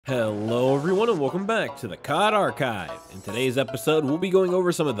Hello everyone and welcome back to the COD Archive. In today's episode, we'll be going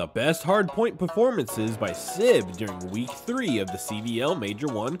over some of the best hardpoint performances by Sib during week 3 of the CDL Major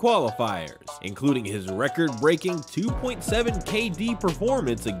 1 qualifiers, including his record-breaking 2.7 KD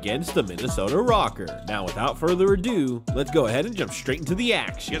performance against the Minnesota Rokkr. Now without further ado, let's go ahead and jump straight into the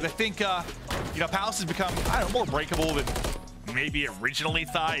action. Because I think, Palace has become, more breakable than maybe originally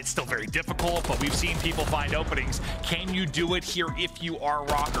thought. It's still very difficult, but we've seen people find openings. Can you do it here if you are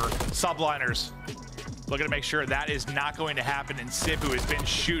Rokkr? Subliners looking to make sure that is not going to happen. And Sib, who has been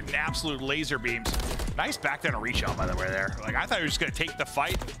shooting absolute laser beams. Nice back down to reach out, by the way, there. Like, I thought he was just going to take the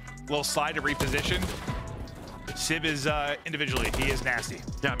fight. Little slide to reposition. Sib is, individually, he is nasty.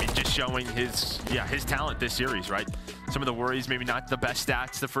 Yeah, I mean, just showing his talent this series, right? Some of the worries, maybe not the best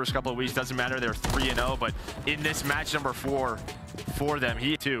stats the first couple of weeks, doesn't matter. They're 3-0, but in this match number 4 for them,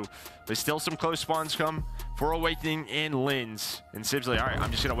 he too. There's still some close spawns come for Awakening and Linz. And Sib's like, all right,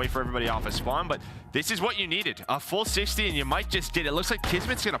 I'm just gonna wait for everybody off a spawn, but this is what you needed. A full 60 and you might just get it. Looks like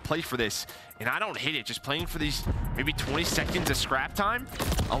Kismet's gonna play for this, and I don't hate it. Just playing for these maybe 20 seconds of scrap time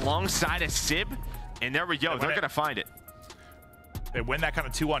alongside a Sib. And there we go, they're gonna find it. They win that kind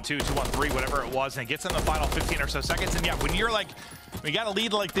of 2-on-2, 2-on-3, whatever it was, and it gets in the final 15 or so seconds. And yeah, when you're like, we got a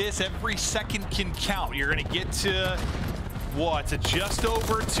lead like this, every second can count. You're gonna get to, what, to just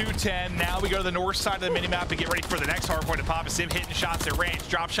over 210. Now we go to the north side of the minimap and get ready for the next hardpoint to pop. Sib hitting shots at range.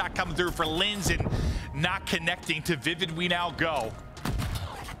 Drop shot coming through for Linz and not connecting. To Vivid we now go.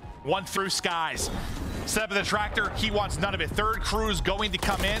 One through Skies. Set up the tractor, he wants none of it. Third crew's going to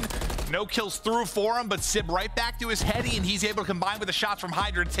come in. No kills through for him, but Sib right back to his heady, and he's able to combine with the shots from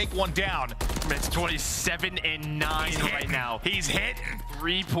Hydra to take one down. It's 27 and 9 right now. He's hitting.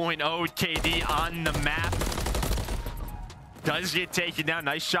 3.0 KD on the map. Does get taken down.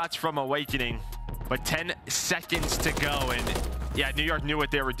 Nice shots from Awakening, but 10 seconds to go. And yeah, New York knew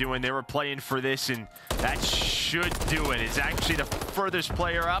what they were doing. They were playing for this, and that should do it. It's actually the furthest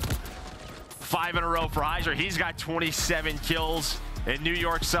player up. 5 in a row for Hydra. He's got 27 kills. And New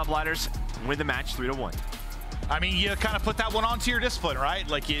York Subliners win the match 3-1. I mean, you kind of put that one onto your discipline, right?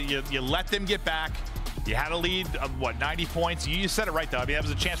 Like, you let them get back. You had a lead of, what, 90 points? You said it right, though. I mean, that was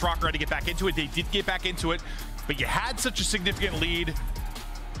a chance Rokkr had to get back into it. They did get back into it, but you had such a significant lead.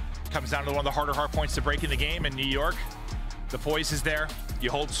 Comes down to one of the harder hard points to break in the game in New York. The poise is there. You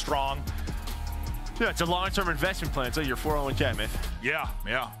hold strong. Yeah, it's a long-term investment plan. It's like your 401k, man. Yeah,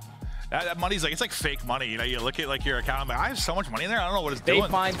 yeah. That money's like, it's like fake money. You know, you look at like your account, I'm like, I have so much money in there, I don't know what it's doing. They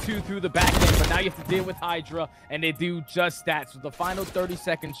find 2 through the back end, but now you have to deal with Hydra, and they do just that. So the final 30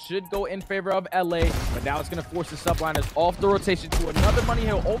 seconds should go in favor of LA, but now it's going to force the Subliners off the rotation to another money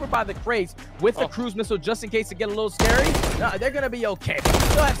hill over by the crates with the cruise missile just in case it get a little scary. No, they're going to be okay. But you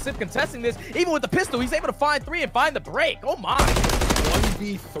still have Sib contesting this. Even with the pistol, he's able to find 3 and find the break. Oh my.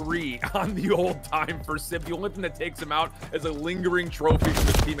 1v3 on the old time for Sib. The only thing that takes him out is a lingering trophy from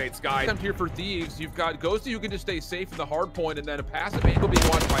his teammate Sky. I'm here for Thieves. You've got Ghosty who can just stay safe in the hard point, and then a passive angle being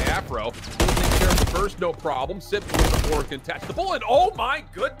watched by Afro. He'll take care of the first, no problem. Sib contestable, and oh my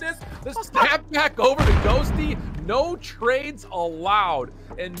goodness, the snap back over to Ghosty. No trades allowed.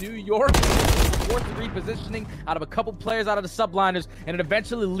 And New York fourth repositioning out of a couple players out of the Subliners, and it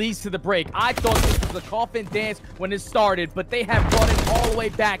eventually leads to the break. I thought this was a coffin dance when it started, but they have brought it all the way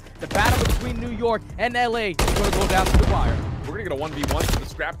back. The battle between New York and LA is going to go down to the wire. We're going to get a 1v1 for the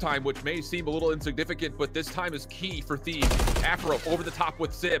scrap time, which may seem a little insignificant, but this time is key for Thieves. Afro over the top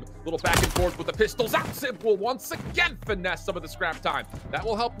with Sib. Little back and forth with the pistols out. Sib will once again finesse some of the scrap time. That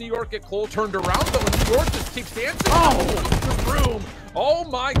will help New York get close. Turned around, though, and New York just keeps dancing. Oh, the room. Oh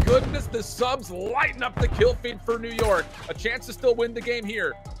my goodness, the Subs lighten up the kill feed for New York. A chance to still win the game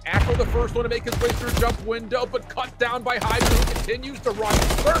here. Afro the first one to make his way through jump window, but cut down by Hydra, who continues to run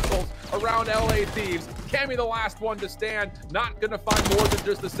circles around LA Thieves. Cammy the last one to stand, not gonna find more than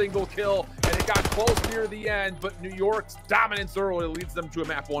just a single kill, and it got close near the end, but New York's dominance early leads them to a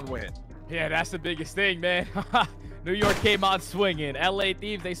map 1 win. Yeah, that's the biggest thing, man. New York came out swinging. LA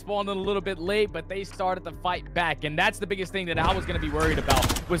Thieves, they spawned in a little bit late, but they started to fight back. And that's the biggest thing that I was going to be worried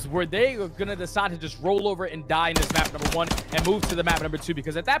about, was were they going to decide to just roll over and die in this map number 1 and move to the map number 2?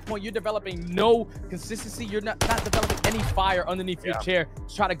 Because at that point, you're developing no consistency. You're not developing any fire underneath your chair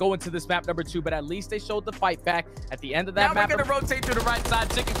to try to go into this map number 2. But at least they showed the fight back at the end of that map. Now we're going to rotate to the right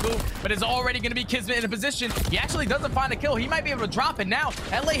side, chicken coop, but it's already going to be Kismet in a position. He actually doesn't find a kill. He might be able to drop it now.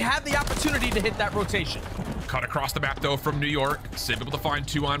 LA had the opportunity to hit that rotation. Cut across the map, though, from New York. Sib able to find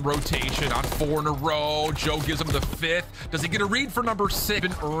 2 on rotation, on 4 in a row. Joe gives him the 5th. Does he get a read for number 6?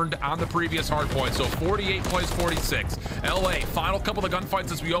 Been earned on the previous Hardpoint, so 48 plays 46. LA, final couple of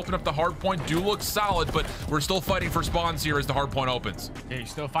gunfights as we open up the Hardpoint do look solid, but we're still fighting for spawns here as the Hardpoint opens. Yeah, you're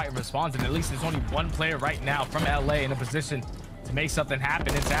still fighting for spawns, and at least there's only one player right now from LA in a position to make something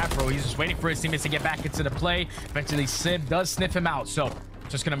happen. It's Afro. He's just waiting for his teammates to get back into the play. Eventually, Sib does sniff him out, so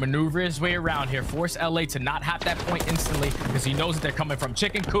just gonna maneuver his way around here, force LA to not have that point instantly because he knows that they're coming from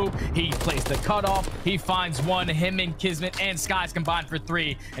chicken coop. He plays the cutoff. He finds one. Him and Kismet and Skies combined for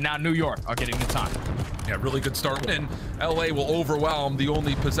 3, and now New York are getting the time. Yeah, really good start. And LA will overwhelm the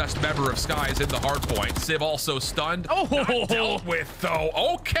only possessed member of Skies in the Hardpoint. Civ also stunned. Oh, not dealt with, though.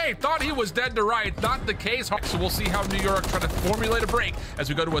 Okay, thought he was dead to right. Not the case. So we'll see how New York try to formulate a break as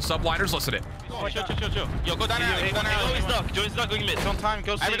we go to a Subliners. Listen it. Chill. Yo, go down alley. Joey's stuck going mid. Don't time.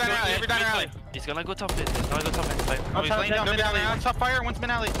 Go see. Every down alley. He's gonna go top mid. He's gonna go top mid. Oh, he's laying down mid alley. Top fire. One's mid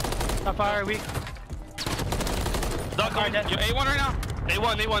alley. Top fire. Weak. Duck on. Yo, A1 right now.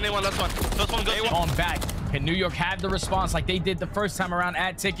 A1, last one. First one goes on back. Can New York have the response like they did the first time around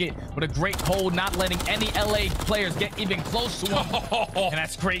at Ticket with a great hold, not letting any LA players get even close to him? And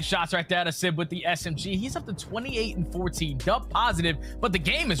that's great shots right there out of Sib with the SMG. He's up to 28 and 14, dub positive, but the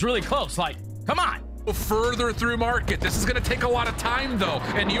game is really close. Like, come on. Further through market. This is going to take a lot of time, though,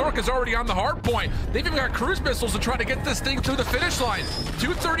 and New York is already on the Hardpoint. They've even got cruise missiles to try to get this thing to the finish line.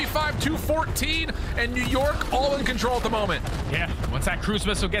 235, 214, and New York all in control at the moment. Yeah, once that cruise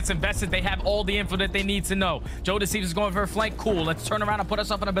missile gets invested, they have all the info that they need to know. Joe Deceives is going for a flank. Cool, let's turn around and put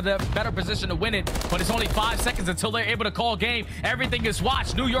ourselves in a better position to win it, but it's only 5 seconds until they're able to call game. Everything is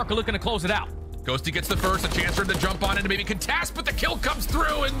watched. New York are looking to close it out. Ghosty gets the first, a chance for him to jump on it and maybe contest, but the kill comes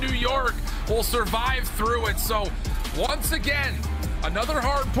through, and New York will survive through it. So once again, another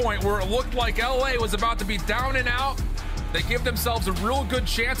Hardpoint where it looked like LA was about to be down and out. They give themselves a real good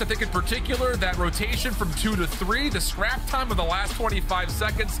chance. I think in particular that rotation from 2 to 3, the scrap time of the last 25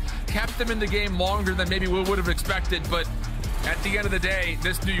 seconds kept them in the game longer than maybe we would have expected. But at the end of the day,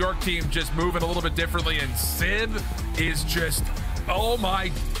 this New York team just moving a little bit differently, and Sib is just, oh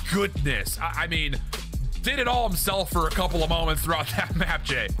my goodness. I mean, did it all himself for a couple of moments throughout that map,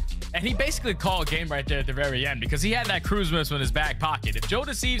 Jay. And he basically called game right there at the very end because he had that cruise missile in his back pocket. If Joe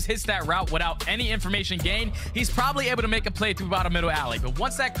Deceives hits that route without any information gained, he's probably able to make a play through about a middle alley. But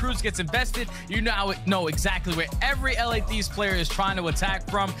once that cruise gets invested, you now know exactly where every LA Thieves player is trying to attack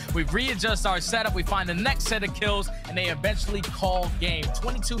from. We readjust our setup, we find the next set of kills, and they eventually call game.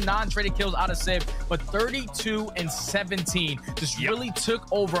 22 non-traded kills out of Sib, but 32 and 17 just really took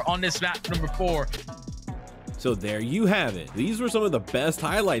over on this map number 4. So there you have it. These were some of the best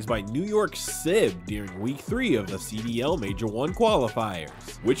highlights by New York Sib during week 3 of the CDL Major 1 qualifiers.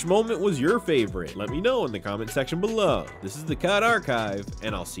 Which moment was your favorite? Let me know in the comment section below. This is the COD Archive,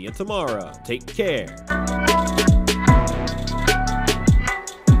 and I'll see you tomorrow. Take care.